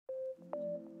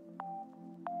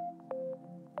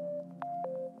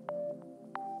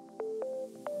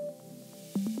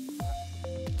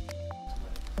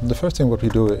The first thing what we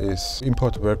do is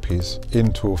import the workpiece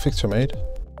into FixtureMate.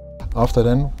 After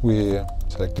then we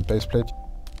select the base plate.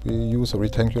 We use a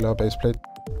rectangular base plate.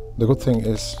 The good thing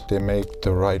is they make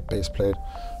the right base plate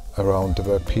around the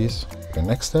workpiece. The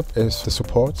next step is the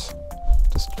supports,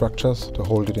 the structures to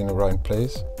hold it in the right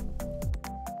place.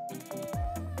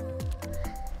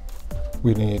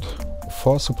 We need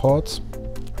 4 supports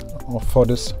for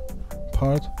this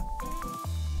part.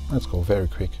 Let's go very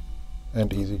quick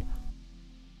and easy.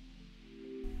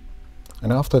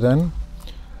 And after then,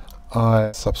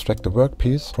 I subtract the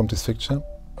workpiece from this fixture.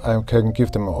 I can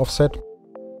give them an offset,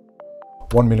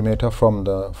 1 millimeter from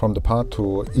the part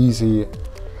to easy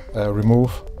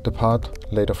remove the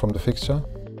part later from the fixture.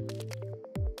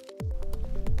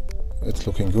 It's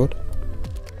looking good.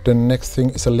 The next thing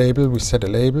is a label. We set a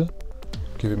label,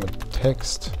 give him a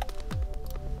text,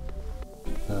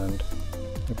 and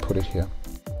we put it here.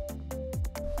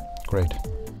 Great.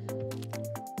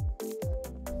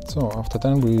 So after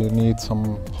then we need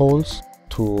some holes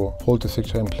to hold the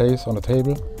fixture in place on the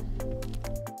table.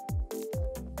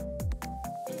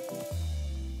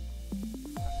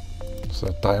 So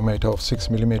a diameter of 6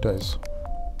 millimeter is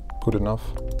good enough.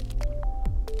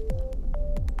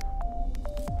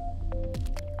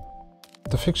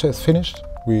 The fixture is finished.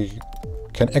 We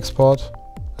can export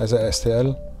as a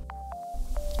STL.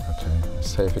 Okay,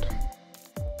 save it.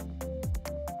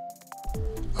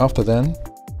 After then,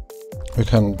 we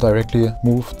can directly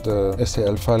move the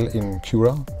STL file in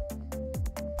Cura.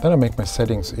 Then I make my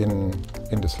settings in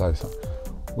the slicer.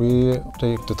 We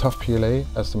take the tough PLA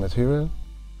as the material,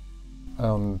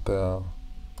 and the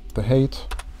height,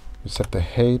 we set the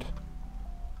height,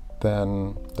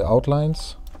 then the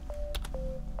outlines,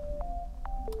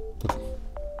 the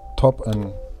top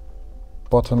and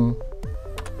bottom,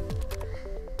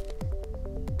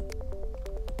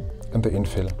 and the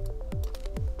infill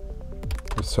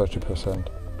is 30%.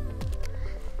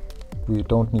 We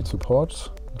don't need supports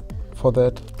for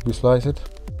that. We slice it,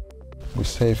 we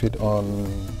save it on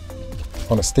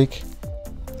a stick,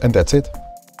 and that's it.